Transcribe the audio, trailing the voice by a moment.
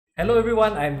Hello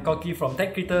everyone, I'm Koki from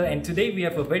Tech Critter, and today we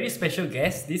have a very special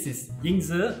guest. This is Ying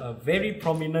Tze, a very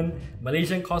prominent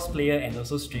Malaysian cosplayer and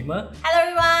also streamer. Hello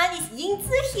everyone, it's Ying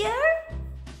Tze here.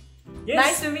 Yes.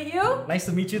 Nice to meet you. Nice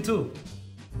to meet you too.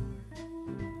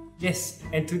 Yes,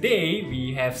 and today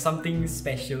we have something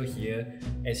special here.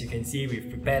 As you can see,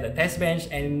 we've prepared a test bench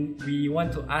and we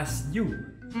want to ask you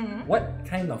what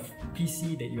kind of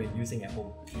PC that you are using at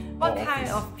home? What kind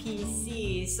of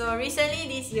PC? So recently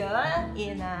this year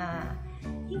in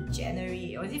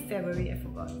January or was it February? I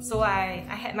forgot. So I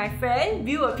had my friend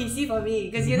build a PC for me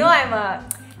because you know I'm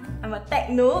a tech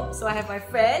noob. So I have my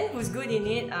friend who's good in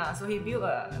it. So he built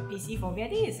a PC for me. I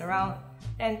think it's around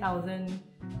 10,000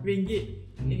 ringgit.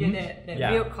 You get that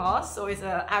build cost. So it's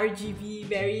a RGB,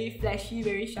 very flashy,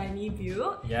 very shiny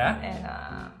build. Yeah.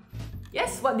 And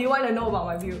yes, what do you want to know about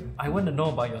my build? I want to know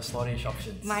about your storage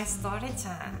options. My storage,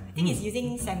 I think it's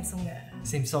using Samsung.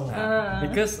 Samsung,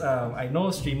 because I know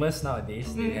streamers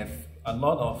nowadays, they have a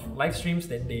lot of live streams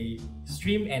that they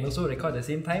stream and also record at the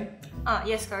same time.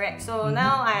 Yes, correct. So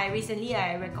now recently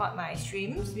I record my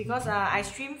streams because I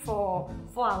stream for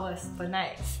 4 hours per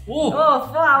night. Ooh. Oh,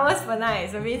 4 hours per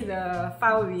night. So means the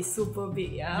file will be super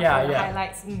big, for the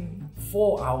highlights.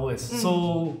 4 hours.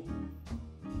 So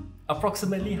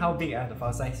approximately how big are the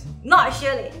file size? Not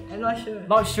sure. I'm not sure.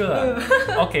 Not sure.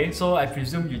 Okay, so I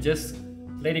presume you just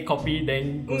let it copy,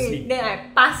 then go sleep. Then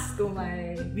I pass to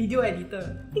my video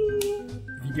editor. Ding.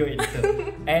 Video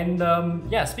editor. And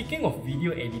speaking of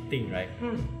video editing, right?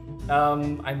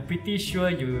 I'm pretty sure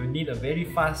you need a very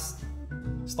fast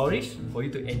storage for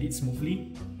you to edit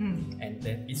smoothly. And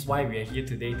that is why we are here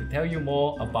today to tell you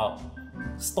more about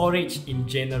storage in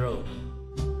general.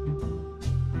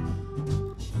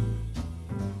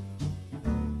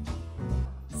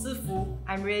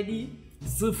 I'm ready.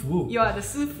 Sifu. You are the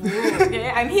Sifu. Okay,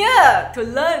 I'm here to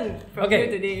learn from you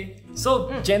today.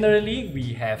 So generally,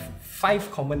 we have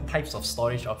 5 common types of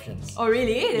storage options. Oh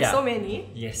really? There's so many?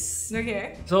 Yes.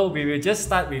 Okay. So we will just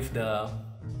start with the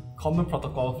common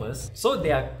protocol first. So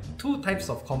there are 2 types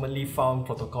of commonly found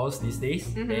protocols these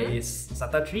days. There is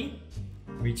SATA III,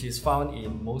 which is found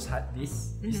in most hard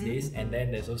disks these days, and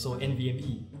then there's also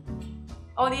NVMe.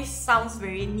 All this sounds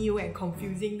very new and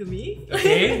confusing to me.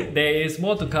 Okay, there is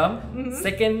more to come.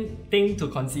 Second thing to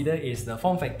consider is the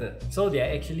form factor. So there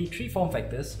are actually 3 form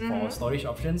factors for storage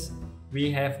options. We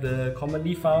have the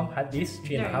commonly found hard disk,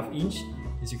 3.5 inch.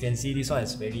 As you can see, this one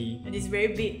is It is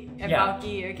very big and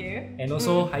bulky, okay. And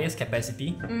also highest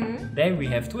capacity. Then we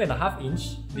have 2.5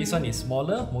 inch. This one is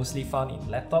smaller, mostly found in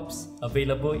laptops,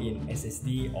 available in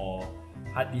SSD or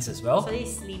hard disk as well. So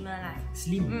it's slimmer like.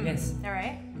 Slim, yes.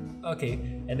 Alright. Okay,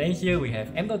 and then here we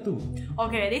have M.2.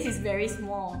 Okay, this is very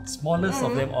small. Smallest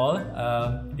of them all.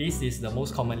 This is the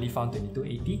most commonly found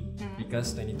 2280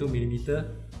 because 22mm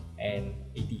and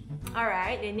 80.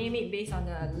 Alright, they name it based on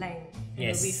the length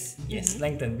and the width. Yes,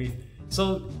 length and width.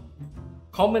 So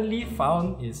commonly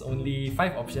found is only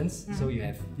 5 options. So you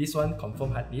have this one,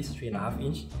 confirmed hard disk, 3.5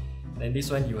 inch. Then this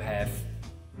one you have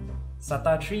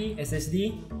SATA III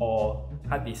SSD or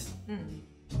hard disk.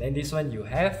 Then this one you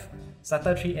have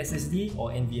SATA III SSD or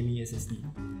NVMe SSD.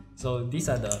 So these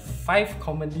are the 5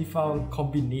 commonly found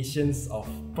combinations of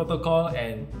protocol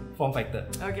and form factor.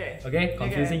 Okay. Okay,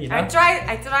 confusing enough?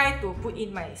 I try to put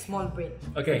in my small brain.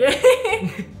 Okay.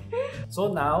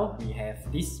 So now we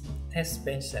have this test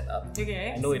bench setup.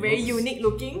 Okay. I know it's very unique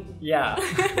looking. Yeah,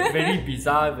 very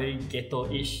bizarre, very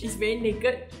ghetto-ish. It's very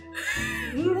naked.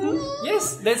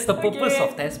 Yes, that's the purpose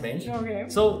of test bench. Okay.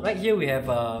 So right here we have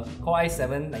a Core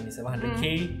i7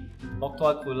 9700K, Lock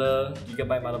cooler,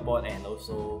 Gigabyte motherboard, and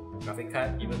also graphic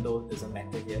card, even though it doesn't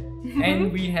matter here.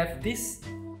 And we have this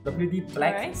WD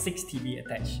Black 6TB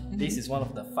attached. This is one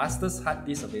of the fastest hard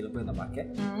disks available in the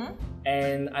market.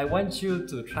 And I want you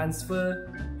to transfer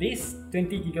this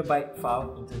 20GB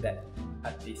file into that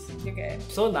hard disk. Okay.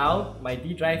 So now my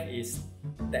D drive is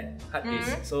that hard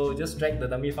disk. So just drag the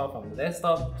dummy file from the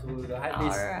desktop to the hard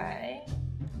disk. Alright.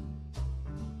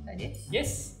 Like this?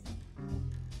 Yes.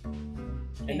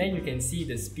 And then you can see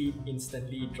the speed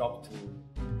instantly drop to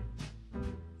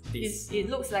this. It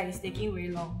looks like it's taking very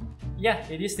long. Yeah,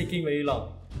 it is taking very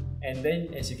long. And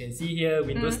then as you can see here,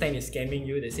 Windows 10 is scamming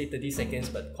you. They say 30 seconds,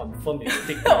 but confirm it will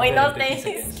take longer Windows than 30 10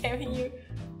 seconds. is scamming you.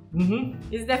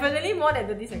 It's definitely more than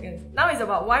 30 seconds. Now it's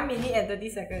about 1 minute and 30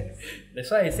 seconds. That's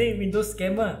why I say Windows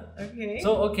scammer. Okay.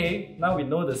 So now we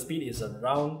know the speed is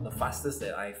around the fastest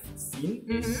that I've seen.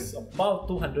 It's about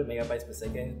 200 megabytes per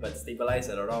second, but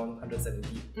stabilized at around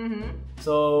 170.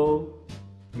 So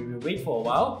we will wait for a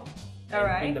while.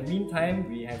 Alright. In the meantime,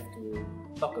 we have to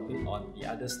talk a bit on the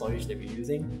other storage that we're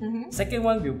using. Second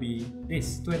one will be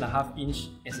this 2.5-inch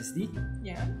SSD.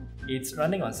 Yeah. It's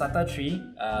running on SATA 3.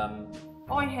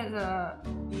 Oh, it has a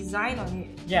design on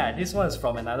it. Yeah, this one is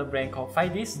from another brand called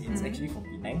 5Disk. It's actually from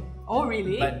Penang. Oh,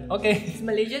 really? But okay. It's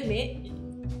Malaysian made?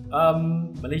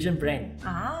 Malaysian brand.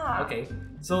 Ah. Okay.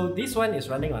 So this one is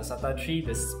running on SATA 3.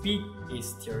 The speed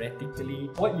is theoretically,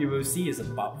 what you will see is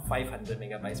about 500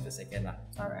 megabytes per second.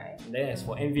 Alright. And then as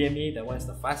for NVMe, that one is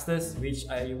the fastest, which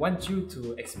I want you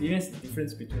to experience the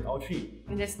difference between all three.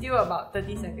 And there's still about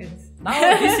 30 seconds.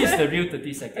 Now this is the real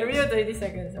 30 seconds. The real 30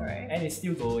 seconds, alright. And it's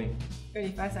still going.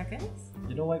 25 seconds?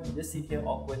 You know what? We just sit here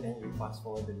awkward and we fast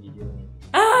forward the video.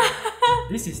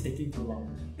 This is taking too long.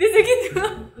 This is taking too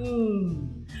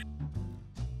long.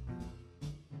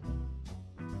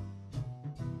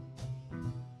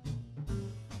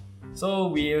 So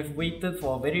we have waited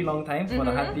for a very long time for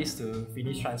the hard disk to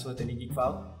finish transfer 20 gig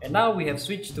file. And now we have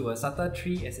switched to a SATA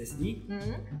 3 SSD.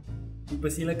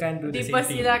 Dipersilakan do the same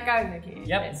thing. Dipersilakan, okay.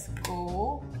 Yep. Let's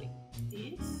go. Click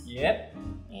this. Yep.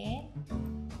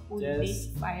 And put this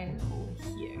file over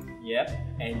here. Yep.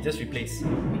 And just replace.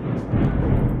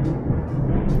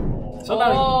 So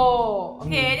now,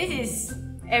 okay, this is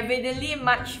evidently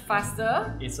much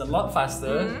faster. It's a lot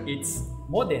faster. It's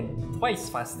more than twice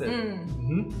faster.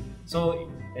 So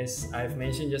as I've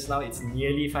mentioned just now, it's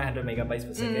nearly 500 megabytes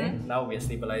per second. Now we're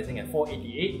stabilizing at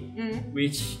 488,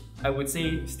 which I would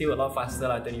say still a lot faster,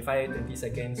 like 25-20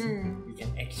 seconds. We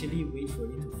can actually wait for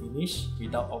it to finish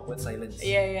without awkward silence.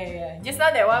 Yeah. Just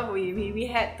now that one, we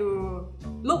had to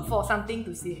look for something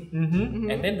to say.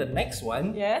 And then the next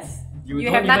one, yes,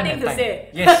 you have don't nothing even to have time. say.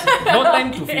 Yes, no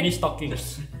time to finish talking.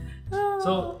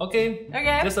 So okay,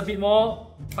 just a bit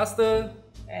more faster.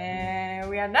 And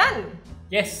we are done.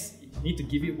 Yes, need to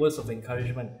give it words of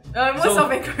encouragement. Words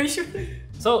of encouragement.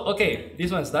 So okay,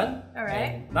 this one's done.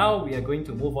 Alright. And now we are going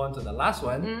to move on to the last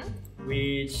one,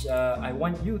 which I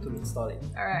want you to install it.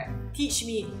 Alright, teach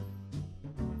me.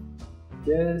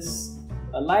 Just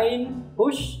align,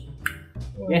 push.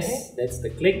 Yes, that's the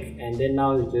click, and then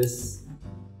now you just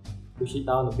push it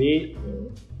down a bit,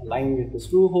 align with the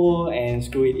screw hole and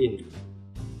screw it in.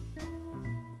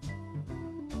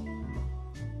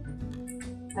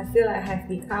 I feel like I have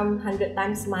become 100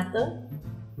 times smarter.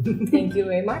 Thank you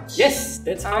very much. Yes,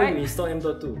 that's how you install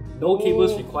M.2. No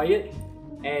cables required.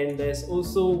 And there's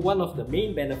also one of the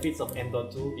main benefits of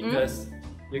M.2 because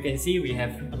you can see we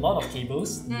have a lot of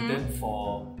cables needed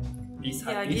for this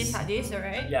hard disk. This hard disk,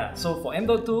 alright? Yeah, so for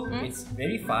M.2, it's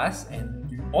very fast and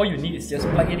all you need is just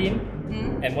plug it in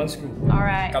and one screw.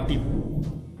 Alright.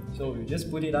 So you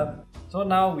just put it up. So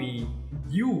now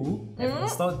you have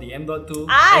installed the M.2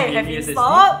 I have NVMe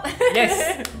installed? SSD.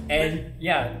 Yes, and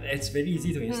yeah, it's very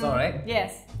easy to install, right?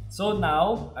 Yes. So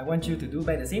now I want you to do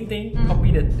back the same thing.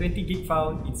 Copy the 20 gig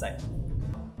file inside.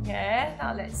 Okay,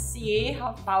 now let's see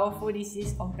how powerful this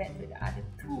is compared to the other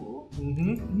two.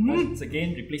 Once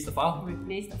again, replace the file.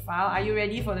 Replace the file. Are you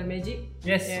ready for the magic?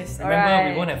 Yes.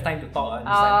 Remember, we won't have time to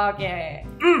talk. Okay.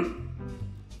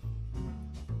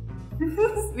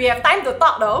 We have time to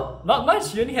talk though. Not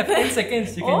much, you only have 10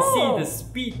 seconds. You can see the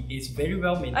speed is very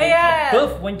well maintained,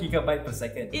 above 1 gigabyte per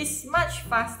second. It's much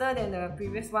faster than the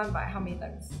previous one by how many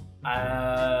times?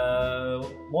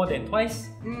 More than twice.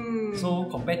 So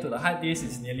compared to the hard disk,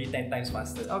 it's nearly 10 times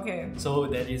faster. Okay. So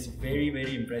that is very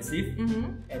impressive.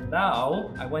 And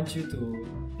now I want you to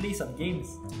play some games.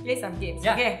 Play some games.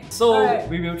 Yeah. Okay. So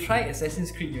we will try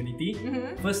Assassin's Creed Unity.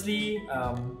 Firstly,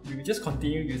 we will just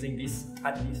continue using this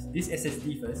hard disk, this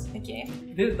SSD first. Okay.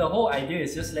 The whole idea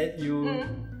is just let you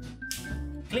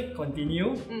click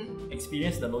continue,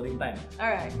 experience the loading time.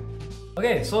 Alright.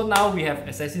 Okay, so now we have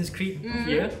Assassin's Creed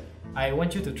here. I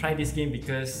want you to try this game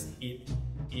because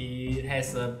it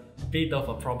has a bit of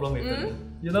a problem with the,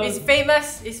 you know. It's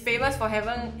famous for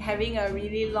having a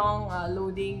really long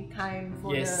loading time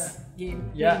for the game.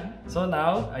 Yeah. So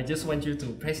now I just want you to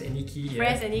press any key here.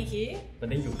 Press any key. But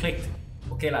then you clicked.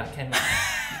 Okay lah, can lah.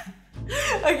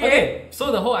 Okay.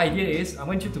 So the whole idea is I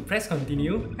want you to press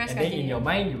continue, Press and continue. then in your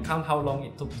mind you count how long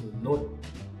it took to load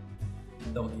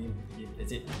the game.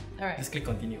 That's it. Alright. Just click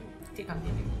continue. Click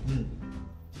continue.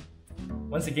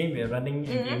 Once again, we are running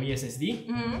NVMe SSD,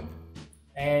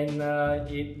 and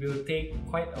it will take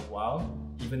quite a while.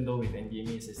 Even though with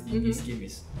NVMe SSD, this game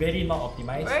is very not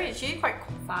optimized. Well, it's actually quite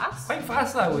fast. Quite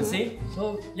fast, I would say.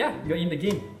 So yeah, you're in the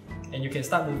game, and you can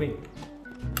start moving.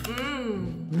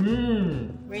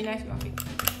 Very nice graphic.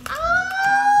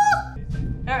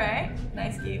 Alright,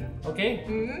 nice game. Okay.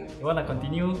 You wanna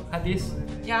continue hard disk?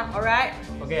 Yeah, alright.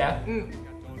 Okay,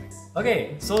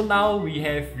 Okay, so now we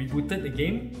have rebooted the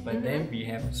game, but then we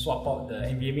have swapped out the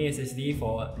NVMe SSD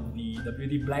for the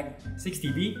WD Black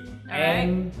 6TB.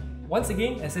 And once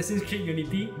again, Assassin's Creed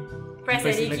Unity. Press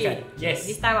any key. Yes.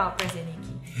 This time I'll press any key.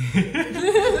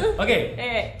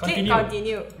 Okay, continue. Click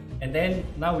continue. And then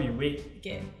now we wait.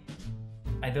 Okay.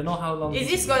 I don't know how long. Is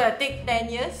this gonna take 10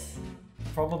 years?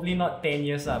 Probably not 10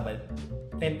 years, but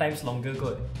 10 times longer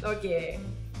good. Okay.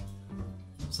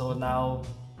 So now...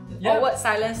 Awkward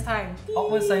silence time.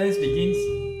 Awkward silence begins.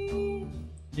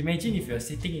 Imagine if you're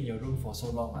sitting in your room for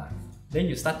so long, then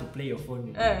you start to play your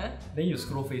phone. Then you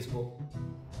scroll Facebook.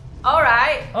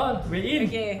 Alright. Oh, we're in.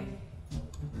 Okay.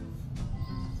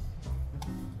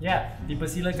 Yeah,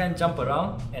 dipersilakan jump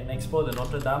around and explore the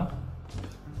Notre Dame.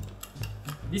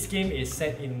 This game is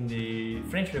set in the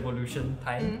French Revolution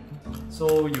time,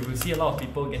 so you will see a lot of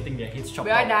people getting their heads chopped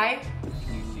off. Will I die?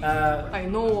 I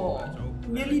know.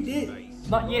 Nearly did.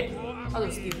 Not yet. How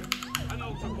to steal?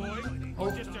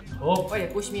 Oh. Why you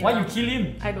push me? Why you kill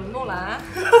him? I don't know lah.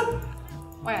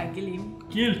 Why I kill him?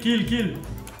 Kill.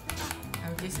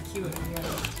 I'll just kill him.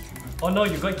 Oh no,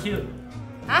 you got killed.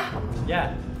 Huh?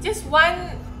 Yeah. Just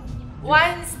one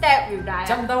step you die.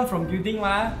 Jump down from building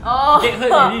ma. Oh. Get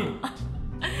hurt already.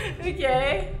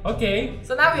 Okay.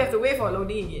 So now we have to wait for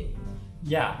loading again.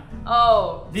 Yeah.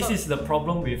 Oh. This is the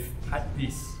problem with hard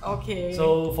disk. Okay.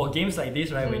 So for games like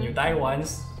this, right, when you die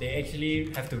once, they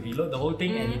actually have to reload the whole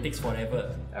thing and it takes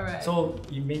forever. Alright. So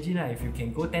imagine if you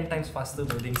can go 10 times faster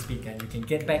loading speed and you can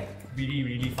get back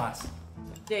really fast.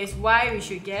 That is why we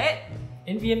should get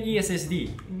NVMe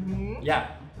SSD.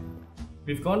 Yeah.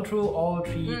 We've gone through all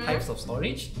three types of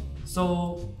storage.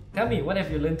 So tell me, what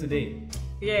have you learned today?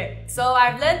 Okay, so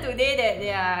I've learned today that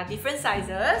there are different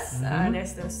sizes.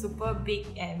 There's the super big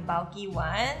and bulky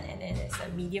one, and then there's a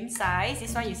medium size.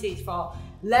 This one you see is for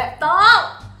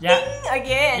laptop. Yeah.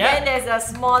 Okay, and then there's a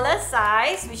smaller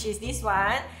size, which is this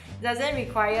one. Doesn't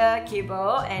require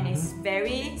cable and it's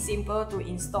very simple to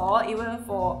install, even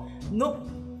for noob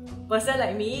person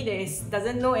like me that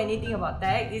doesn't know anything about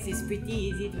tech. This is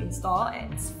pretty easy to install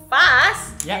and it's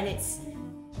fast and it's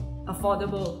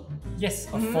affordable. Yes,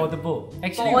 affordable.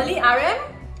 Actually, for only RM?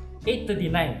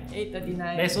 839.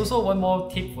 839. There's also one more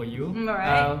tip for you.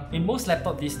 Alright. In most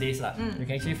laptops these days, you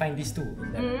can actually find these two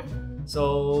in them.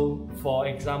 So, for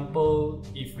example,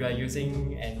 if you are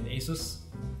using an Asus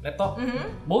laptop,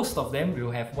 most of them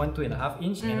will have one 2.5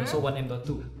 inch and also one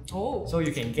M.2. Oh. So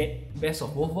you can get best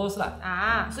of both worlds lah.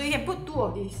 So you can put two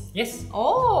of these? Yes.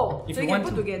 Oh, if so you can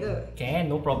put together? Can,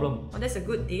 no problem. Oh, that's a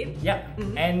good tip. Yeah.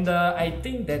 And I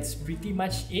think that's pretty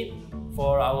much it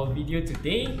for our video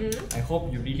today. I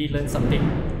hope you really learned something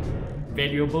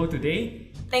valuable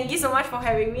today. Thank you so much for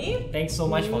having me. Thanks so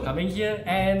much for coming here,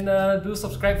 and do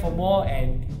subscribe for more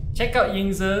and check out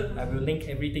Ying Tze. I will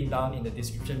link everything down in the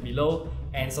description below,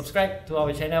 and subscribe to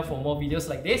our channel for more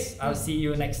videos like this. I'll see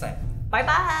you next time. Bye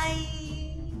bye.